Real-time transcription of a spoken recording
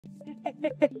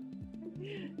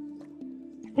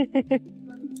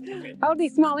Oh,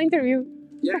 this small interview.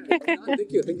 Yeah,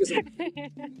 thank you so much.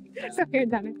 So you're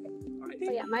done.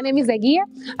 So yeah, my name is Egija,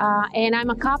 and I'm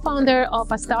a co-founder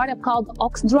of a startup called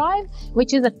Ox Drive,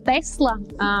 which is a Tesla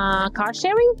car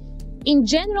sharing. In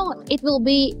general, it will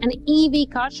be an EV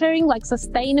car sharing, like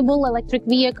sustainable electric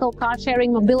vehicle car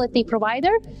sharing mobility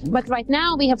provider. But right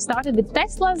now we have started with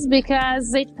Teslas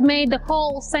because it made the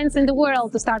whole sense in the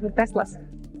world to start with Teslas.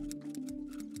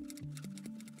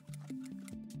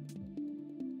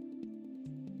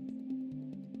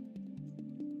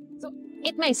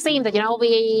 It may seem that, you know,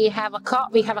 we have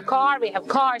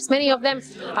cars, many of them,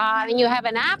 and you have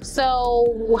an app.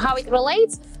 So how it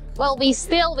relates? Well, we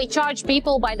charge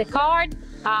people by the card.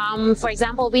 For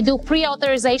example, we do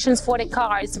pre-authorizations for the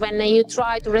cars. When you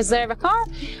try to reserve a car,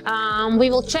 we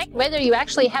will check whether you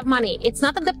actually have money. It's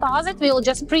not a deposit. We will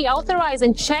just pre-authorize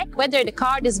and check whether the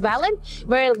card is valid,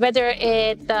 whether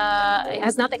it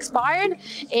has not expired.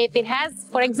 If it has,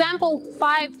 for example,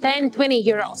 5, 10, 20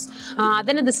 euros.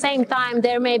 Then at the same time,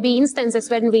 there may be instances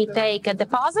when we take a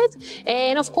deposit.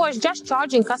 And of course, just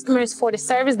charging customers for the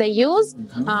service they use,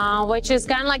 which is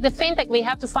kind of like the Fintech. We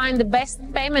have to find the best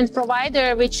payment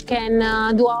provider which can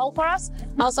do all for us.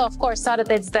 Also, of course, so that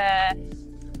it's the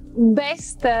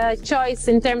best choice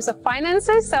in terms of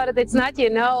finances, so that it's not, you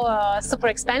know, super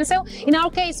expensive. In our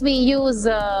case, we use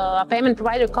a payment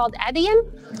provider called Egija,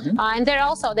 and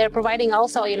they're providing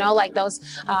also, you know, like those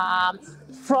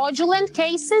fraudulent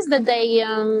cases that they,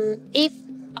 if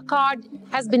a card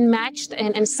has been matched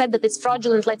and said that it's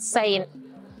fraudulent, let's say in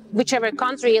whichever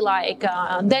country like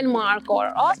Denmark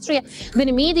or Austria, then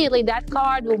immediately that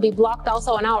card will be blocked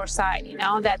also on our side, you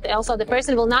know, that also the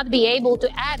person will not be able to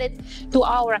add it to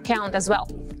our account as well.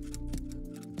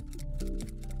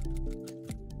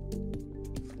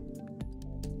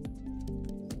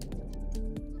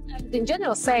 In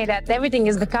general, say that everything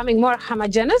is becoming more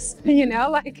homogeneous, you know,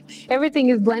 like everything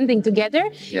is blending together.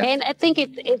 Yeah. And I think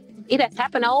it has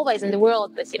happened always in the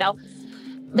world, but, you know,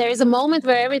 there is a moment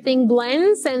where everything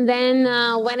blends, and then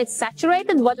when it's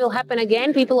saturated, what will happen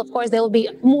again? People, of course, there will be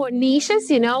more niches,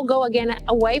 you know, go again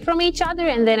away from each other,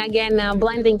 and then again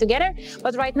blending together.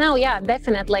 But right now, yeah,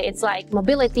 definitely, it's like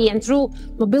mobility, and through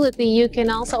mobility, you can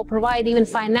also provide even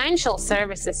financial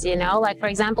services, you know, like, for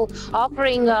example,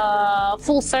 offering a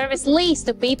full service lease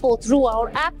to people through our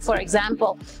app, for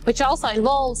example, which also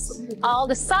involves all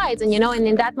the sides. And, you know, and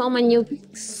in that moment, you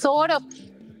sort of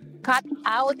cut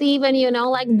out even, you know,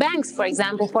 like banks, for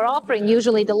example, for offering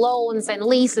usually the loans and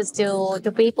leases to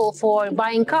people for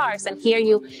buying cars. And here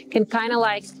you can kind of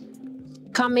like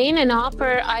come in and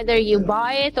offer either you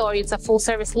buy it or it's a full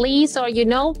service lease, or, you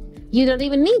know, you don't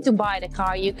even need to buy the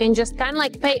car. You can just kind of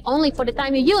like pay only for the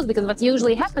time you use, because what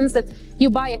usually happens that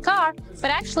you buy a car, but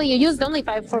actually you use it only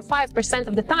for 5%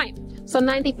 of the time. So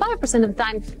 95% of the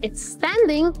time it's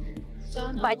standing,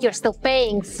 but you're still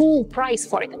paying full price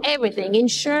for it, everything,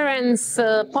 insurance,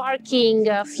 parking,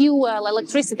 fuel,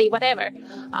 electricity, whatever.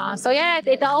 So yeah,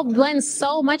 it all blends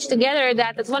so much together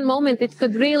that at one moment it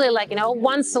could really, like, you know,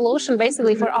 one solution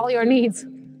basically for all your needs.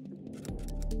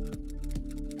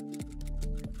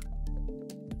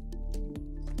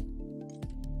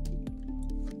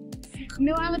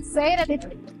 No, I would say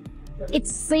that it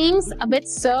seems a bit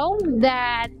so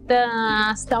that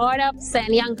startups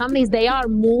and young companies, they are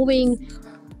moving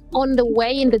on the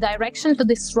way in the direction to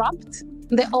disrupt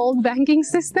the old banking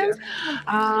system.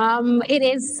 It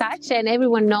is such, and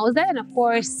everyone knows that. And of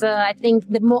course, I think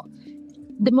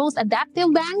the most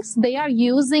adaptive banks, they are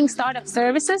using startup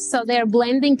services. So they are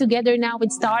blending together now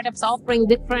with startups, offering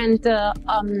different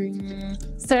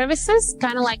services,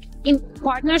 kind of like in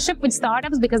partnership with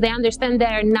startups, because they understand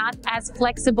they're not as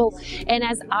flexible and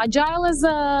as agile as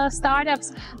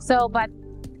startups. So, but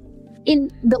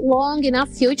in the long enough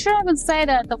future, I would say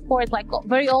that, of course, like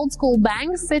very old school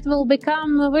banks, it will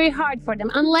become very hard for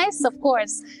them, unless, of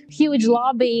course, huge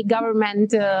lobby,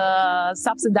 government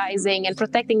subsidizing and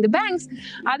protecting the banks.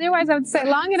 Otherwise, I would say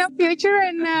long enough future,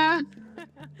 and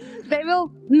they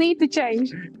will need to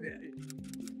change.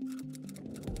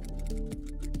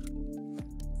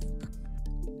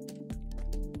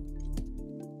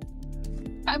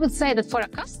 I would say that for a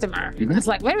customer, it's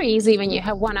like very easy when you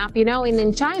have one app, you know,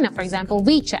 in China, for example,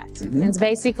 WeChat. It's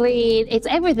basically, it's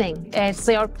everything. It's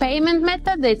your payment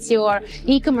method, it's your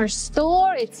e-commerce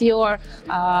store, it's your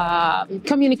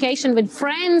communication with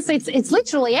friends, it's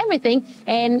literally everything.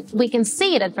 And we can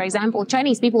see that, for example,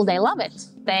 Chinese people, they love it.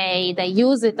 They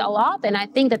use it a lot. And I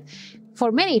think that for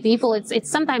many people,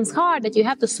 it's sometimes hard that you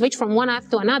have to switch from one app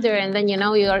to another, and then, you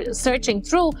know, you're searching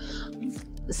through.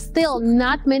 Still,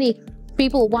 not many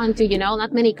people want to,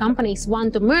 not many companies want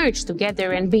to merge together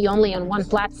and be only on one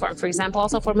platform. For example,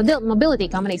 also for mobility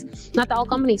companies, not all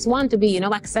companies want to be,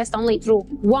 accessed only through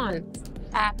one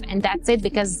app and that's it,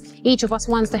 because each of us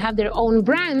wants to have their own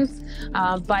brand.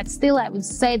 But still, I would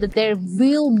say that there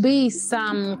will be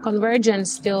some convergence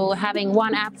to having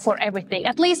one app for everything,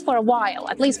 at least for a while,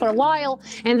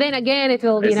 and then again it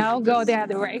will, go the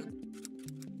other way.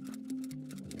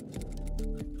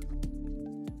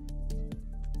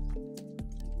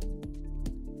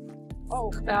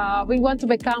 We want to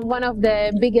become one of the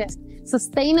biggest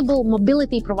sustainable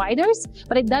mobility providers,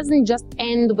 but it doesn't just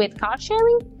end with car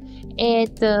sharing.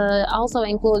 It also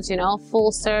includes,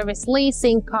 full service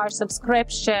leasing, car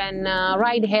subscription,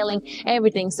 ride hailing,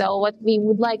 everything. So what we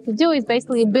would like to do is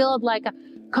basically build like a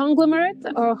conglomerate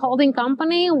or holding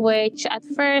company, which at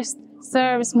first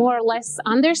serves more or less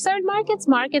underserved markets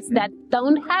that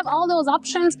don't have all those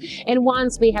options. And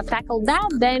once we have tackled that,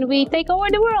 then we take over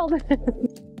the world.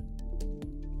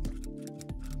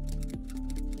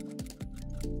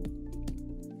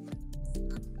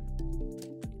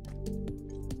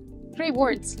 3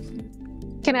 words.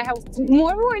 Can I have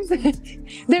more words?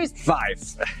 There's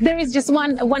 5. There is just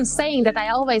one saying that I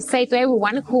always say to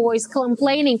everyone who is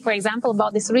complaining, for example,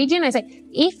 about this region. I say,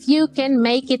 if you can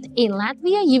make it in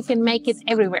Latvia, you can make it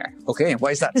everywhere. Okay,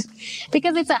 why is that?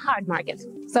 Because it's a hard market.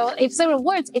 So if several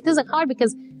words, it is a hard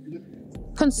because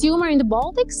consumer in the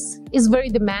Baltics is very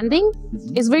demanding,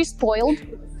 is very spoiled.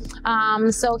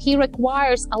 So he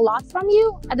requires a lot from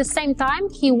you. At the same time,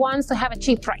 he wants to have a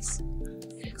cheap price.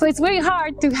 So it's very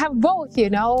hard to have both,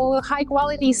 high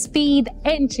quality, speed,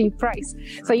 and cheap price.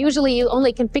 So usually you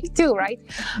only can pick 2, right?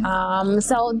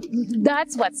 So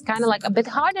that's what's kind of like a bit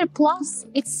harder. Plus,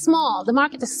 it's small. The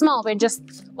market is small.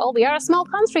 We are a small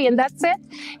country and that's it.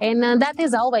 And that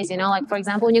is always, like for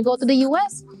example, when you go to the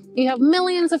US, you have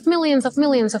millions of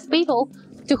people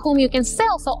to whom you can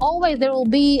sell. So always there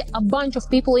will be a bunch of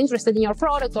people interested in your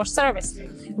product or service.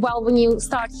 Well, when you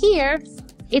start here,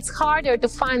 it's harder to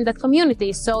find that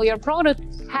community. So your product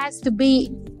has to be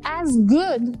as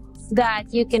good that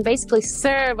you can basically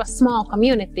serve a small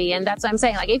community. And that's what I'm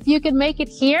saying. Like, if you can make it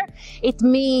here, it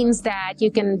means that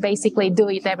you can basically do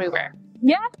it everywhere.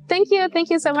 Yeah, thank you. Thank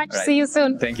you so much. Right. See you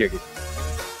soon. Thank you.